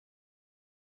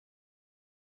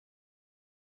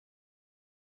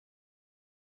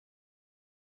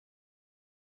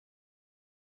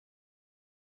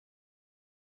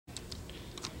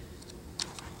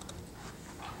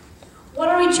What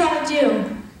are we trying to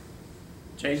do?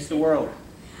 Change the world.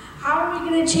 How are we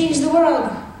going to change the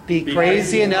world? Be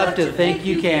crazy enough to think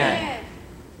you can.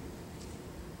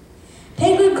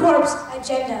 Penguin Corps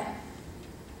agenda.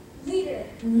 Leader,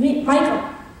 Michael,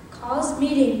 calls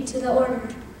meeting to the order.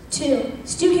 2.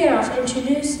 Stu Keroff,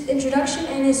 introduction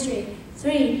and history.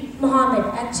 3.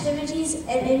 Mohammed, activities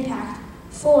and impact.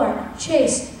 4.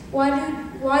 Chase, why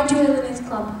do a Linux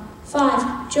club?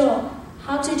 5. Joel,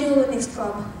 how to do a Linux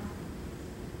club.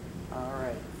 All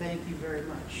right, thank you very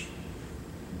much.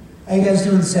 How you guys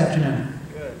doing this afternoon?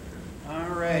 Good. All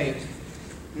right.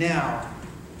 Now,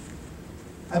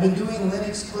 I've been doing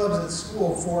Linux clubs at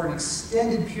school for an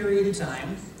extended period of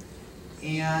time,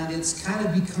 and it's kind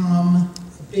of become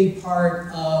a big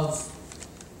part of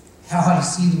how I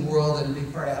see the world and a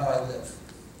big part of how I live.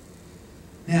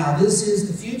 Now, this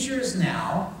is The Future is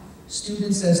Now,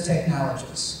 Students as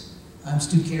Technologists. I'm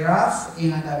Stu Keroff,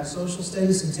 and I'm a social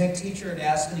studies and tech teacher at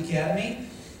Aspen Academy,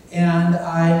 and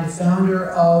I'm the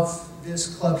founder of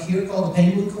this club here called the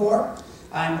Penguin Corps.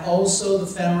 I'm also the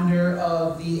founder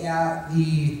of the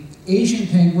Asian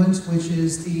Penguins, which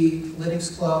is the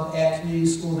Linux club at Community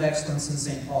School of Excellence in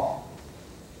St. Paul.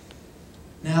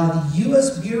 Now, the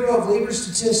U.S. Bureau of Labor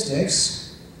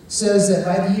Statistics says that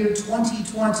by the year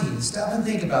 2020, stop and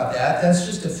think about that, that's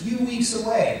just a few weeks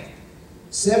away,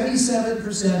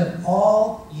 77% of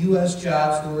all U.S.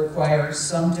 jobs will require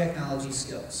some technology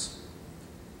skills.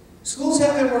 Schools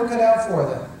have their work cut out for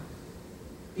them,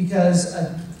 because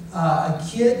a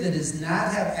kid that does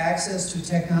not have access to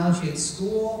technology at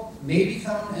school may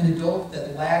become an adult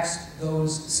that lacks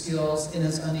those skills and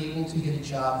is unable to get a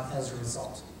job as a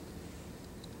result.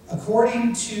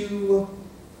 According to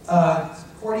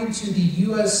the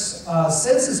U.S.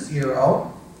 Census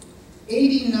Bureau,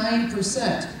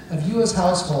 89% of U.S.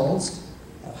 households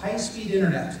have high-speed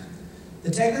internet.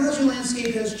 The technology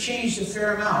landscape has changed a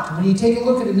fair amount. When you take a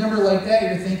look at a number like that,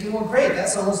 you're thinking, well, great,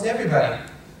 that's almost everybody.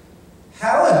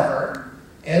 However,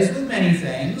 as with many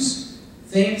things,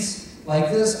 things like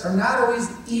this are not always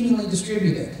evenly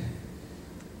distributed.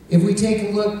 If we take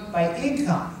a look by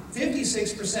income,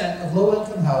 56% of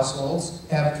low-income households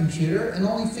have a computer, and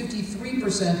only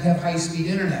 53% have high-speed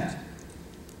internet.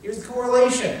 Here's the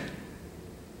correlation.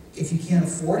 If you can't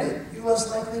afford it, you're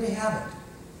less likely to have it.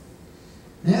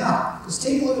 Now, let's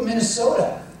take a look at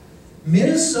Minnesota.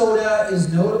 Minnesota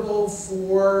is notable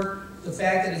for the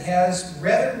fact that it has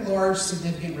rather large,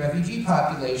 significant refugee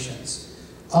populations.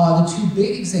 The two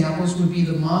big examples would be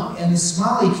the Hmong and the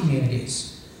Somali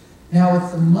communities. Now, with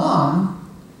the Hmong,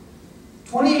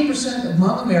 28% of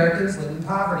Hmong Americans live in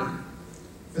poverty.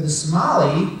 For the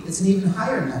Somali, it's an even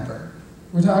higher number.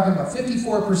 We're talking about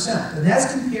 54%, and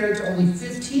that's compared to only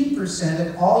 15%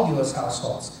 of all U.S.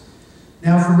 households.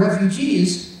 Now, for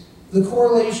refugees, the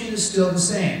correlation is still the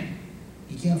same.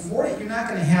 You can't afford it, you're not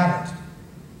going to have it.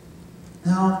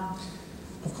 Now,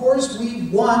 of course, we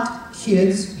want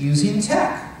kids using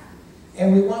tech,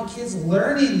 and we want kids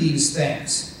learning these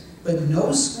things. But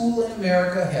no school in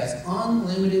America has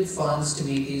unlimited funds to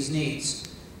meet these needs.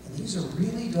 And these are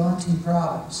really daunting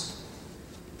problems.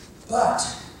 But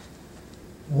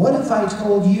what if I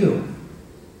told you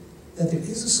that there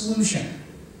is a solution?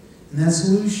 And that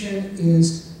solution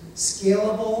is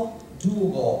scalable,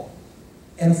 doable,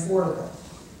 and affordable.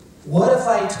 What if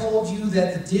I told you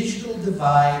that the digital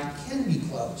divide can be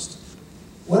closed?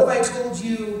 What if I told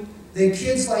you that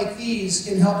kids like these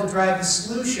can help to drive the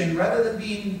solution rather than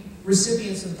being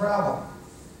recipients of the problem?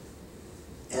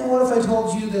 And what if I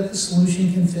told you that the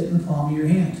solution can fit in the palm of your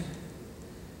hand?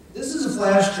 This is a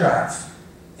flash drive,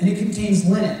 and it contains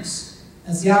Linux.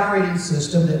 That's the operating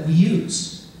system that we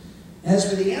use. As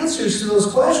for the answers to those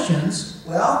questions,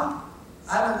 well,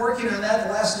 I've been working on that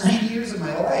the last 9 years of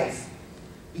my life,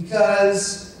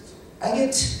 because I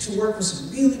get to work with some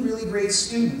really, really great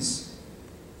students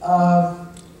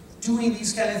doing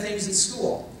these kind of things at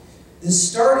school.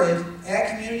 This started at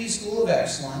Community School of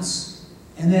Excellence,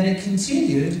 and then it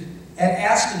continued at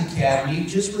Aspen Academy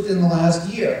just within the last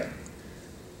year.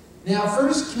 Now,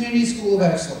 first, Community School of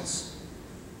Excellence.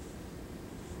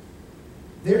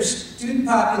 Their student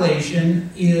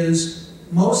population is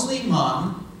mostly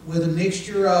Hmong, with a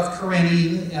mixture of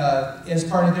Karenni as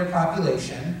part of their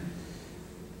population.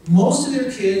 Most of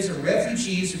their kids are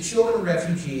refugees or children of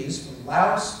refugees from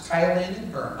Laos, Thailand,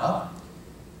 and Burma.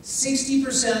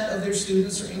 60% of their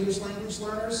students are English language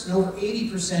learners, and over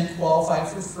 80% qualify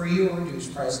for free or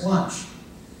reduced price lunch.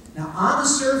 Now, on the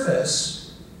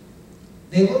surface,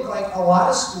 they look like a lot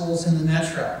of schools in the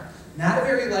metro. Not a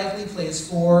very likely place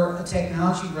for a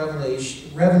technology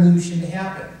revolution to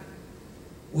happen.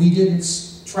 We didn't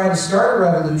try to start a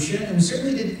revolution, and we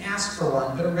certainly didn't ask for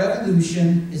one, but a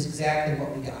revolution is exactly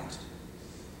what we got.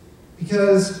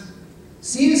 Because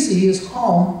C2C is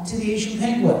home to the Asian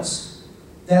Penguins,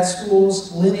 that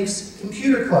school's Linux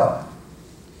computer club.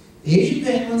 The Asian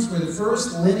Penguins were the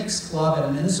first Linux club at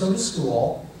a Minnesota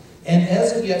school, and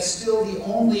as of yet still the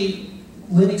only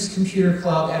Linux computer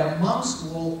club at a Hmong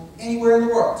school anywhere in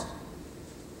the world.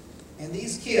 And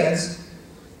these kids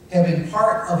have been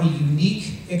part of a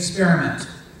unique experiment.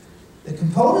 The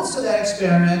components of that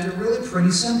experiment are really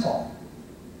pretty simple.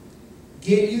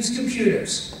 Get used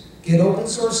computers, get open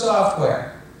source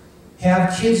software,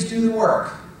 have kids do the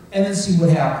work, and then see what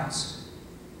happens.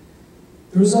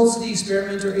 The results of the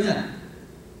experiment are in.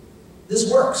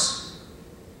 This works.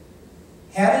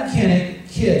 Having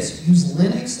kids use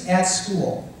Linux at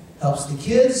school helps the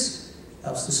kids,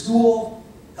 helps the school,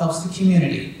 helps the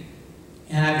community.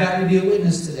 And I've gotten to be a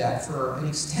witness to that for an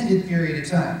extended period of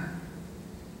time.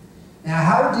 Now,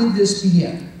 how did this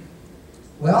begin?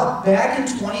 Well, back in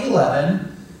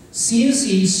 2011,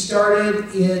 C2C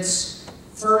started its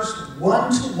first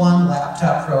one-to-one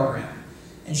laptop program.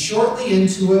 And shortly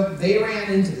into it, they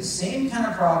ran into the same kind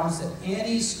of problems that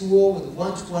any school with a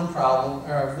one-to-one problem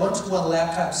or one-to-one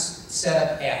laptop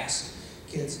setup has.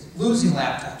 Kids losing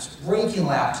laptops, breaking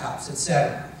laptops,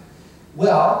 etc.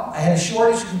 Well, I had a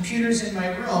shortage of computers in my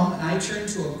room, and I turned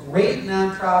to a great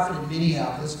nonprofit in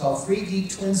Minneapolis called Free Geek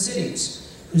Twin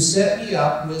Cities, who set me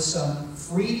up with some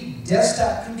free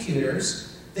desktop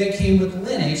computers that came with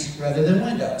Linux rather than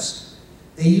Windows.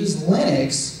 They use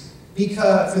Linux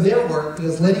for their work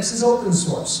because Linux is open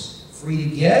source, free to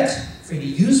get, free to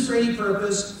use for any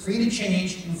purpose, free to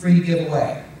change, and free to give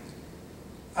away.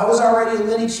 I was already a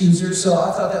Linux user, so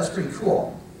I thought that was pretty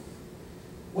cool.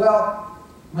 Well,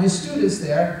 my students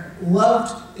there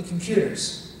loved the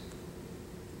computers.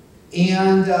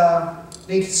 And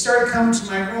they started coming to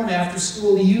my room after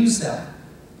school to use them,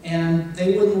 and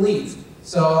they wouldn't leave.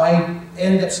 So I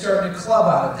ended up starting a club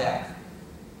out of that.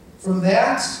 From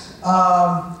that,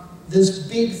 this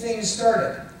big thing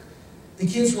started. The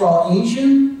kids were all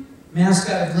Asian.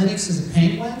 Mascot of Linux is a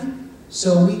penguin,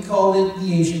 so we called it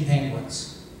the Asian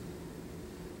Penguins.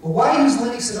 Well, why use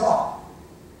Linux at all?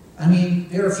 I mean,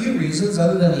 there are a few reasons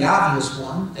other than the obvious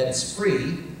one, that it's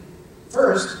free.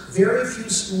 First, very few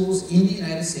schools in the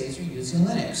United States are using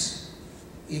Linux.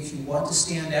 If you want to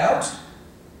stand out,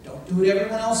 don't do what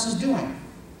everyone else is doing.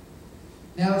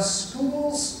 Now,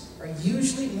 schools are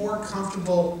usually more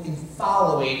comfortable in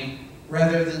following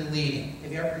rather than leading.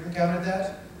 Have you ever encountered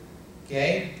that?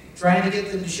 Okay? Trying to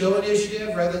get them to show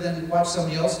initiative rather than watch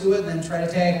somebody else do it and then try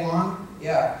to tag along?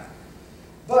 Yeah.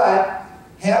 But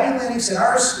having Linux at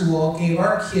our school gave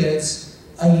our kids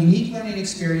a unique learning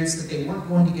experience that they weren't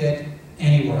going to get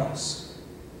anywhere else.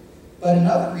 But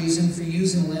another reason for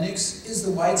using Linux is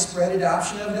the widespread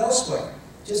adoption of it elsewhere.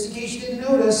 Just in case you didn't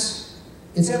notice,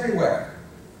 it's everywhere.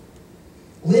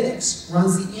 Linux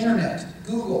runs the internet,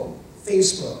 Google,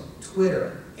 Facebook,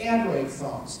 Twitter, Android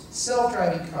phones,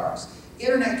 self-driving cars,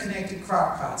 internet-connected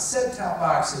crockpots, set-top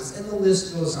boxes, and the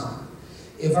list goes on.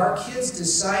 If our kids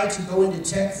decide to go into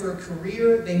tech for a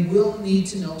career, they will need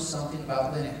to know something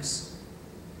about Linux.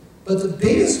 But the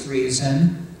biggest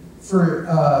reason for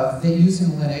using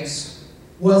Linux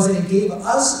was that it gave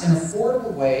us an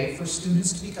affordable way for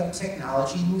students to become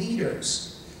technology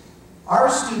leaders. Our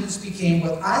students became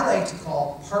what I like to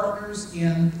call partners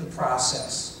in the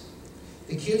process.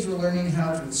 The kids were learning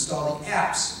how to install the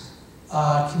apps,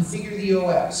 configure the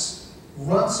OS,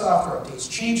 run software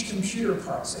updates, change computer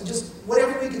parts, and just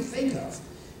whatever we could think of.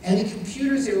 And the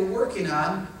computers they were working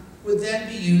on would then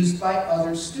be used by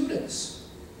other students.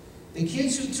 The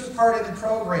kids who took part in the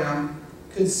program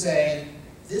could say,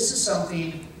 this is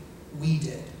something we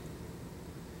did.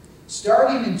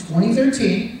 Starting in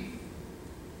 2013,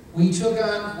 we took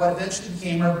on what eventually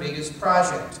became our biggest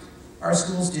project, our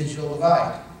school's digital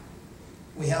divide.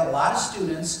 We had a lot of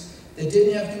students that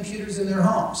didn't have computers in their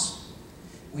homes.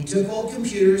 We took old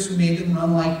computers, we made them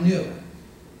run like new.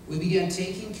 We began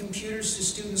taking computers to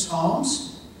students'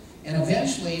 homes, and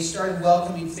eventually started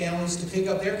welcoming families to pick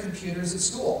up their computers at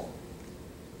school.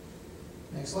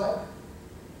 Next slide.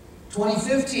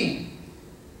 2015,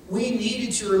 we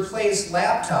needed to replace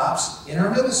laptops in our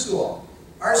middle school.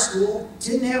 Our school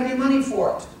didn't have any money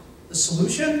for it. The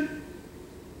solution?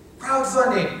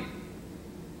 Crowdfunding.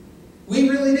 We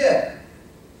really did.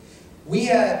 We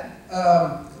had,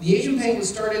 the Asian Penguins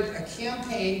started a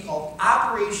campaign called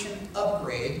Operation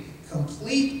Upgrade,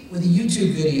 complete with a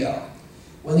YouTube video.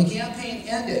 When the campaign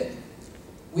ended,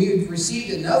 we had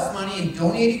received enough money and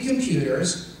donated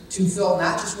computers to fill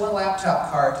not just one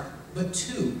laptop cart, but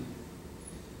two.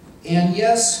 And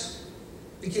yes,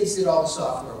 The kids did all the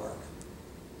software work.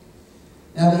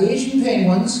 Now the Asian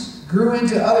Penguins grew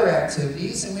into other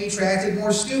activities and we attracted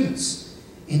more students.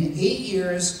 In 8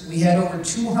 years, we had over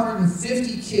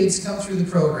 250 kids come through the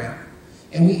program,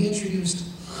 and we introduced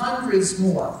hundreds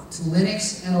more to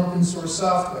Linux and open source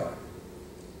software.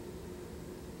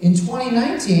 In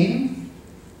 2019,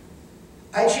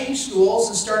 I changed schools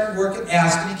and started work at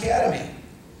Aspen Academy.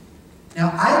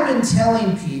 Now, I've been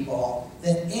telling people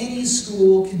that any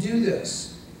school could do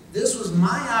this. This was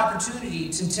my opportunity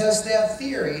to test that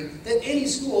theory that any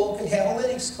school could have a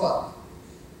Linux club.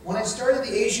 When I started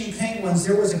the Asian Penguins,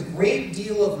 there was a great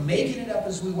deal of making it up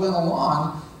as we went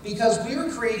along because we were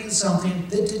creating something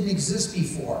that didn't exist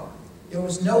before. There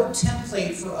was no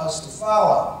template for us to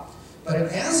follow. But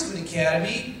at Aspen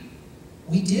Academy,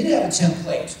 we did have a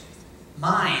template,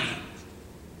 mine.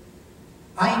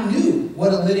 I knew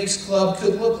what a Linux club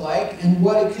could look like and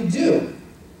what it could do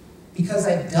because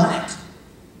I'd done it.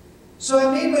 So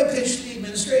I made my pitch to the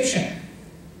administration.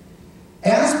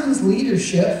 Aspen's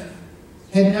leadership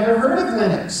had never heard of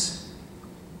Linux.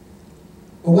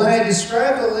 But when I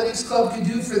described what a Linux club could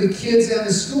do for the kids and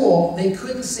the school, they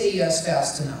couldn't say yes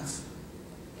fast enough.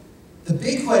 The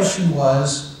big question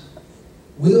was,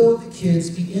 will the kids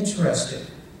be interested?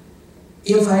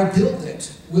 If I build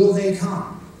it, will they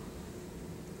come?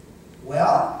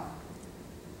 Well,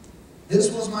 this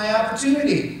was my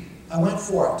opportunity. I went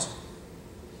for it.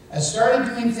 I started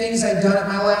doing things I'd done at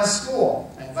my last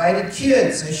school. I invited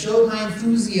kids. I showed my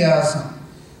enthusiasm.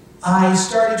 I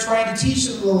started trying to teach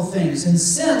them little things. And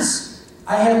since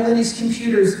I had Linux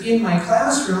computers in my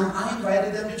classroom, I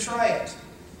invited them to try it.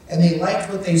 And they liked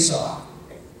what they saw.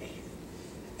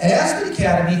 At Aspen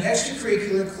Academy,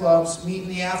 extracurricular clubs meet in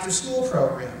the after-school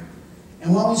program.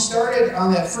 And when we started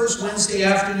on that first Wednesday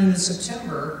afternoon in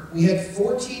September, we had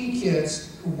 14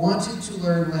 kids who wanted to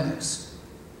learn Linux.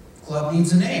 Club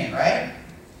needs a name, right?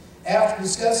 After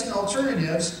discussing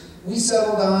alternatives, we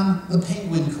settled on the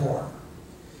Penguin Corps.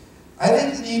 I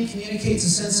think the name communicates a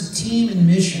sense of team and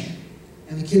mission,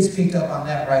 and the kids picked up on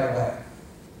that right away.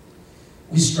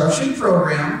 We structured a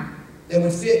program that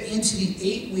would fit into the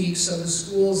 8 weeks of the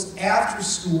school's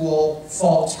after-school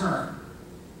fall term.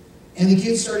 And the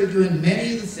kids started doing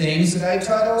many of the things that I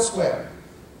taught elsewhere.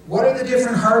 What are the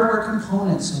different hardware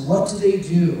components, and what do they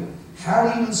do?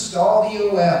 How do you install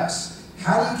the OS?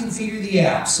 How do you configure the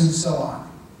apps, and so on?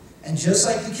 And just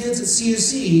like the kids at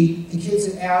CSE, the kids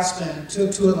at Aspen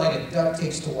took to it like a duck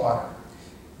takes to water.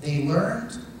 They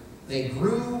learned, they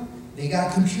grew, they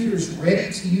got computers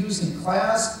ready to use in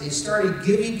class, they started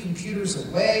giving computers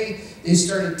away, they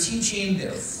started teaching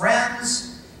their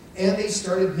friends, and they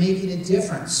started making a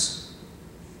difference.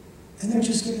 And they're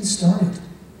just getting started.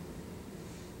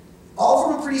 All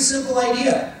from a pretty simple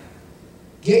idea.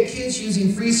 Get kids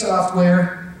using free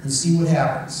software and see what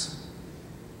happens.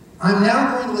 I'm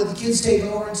now going to let the kids take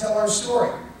over and tell our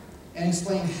story and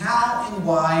explain how and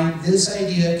why this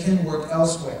idea can work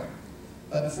elsewhere.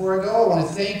 But before I go, I want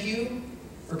to thank you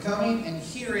for coming and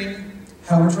hearing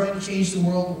how we're trying to change the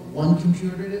world one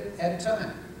computer at a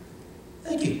time.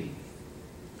 Thank you.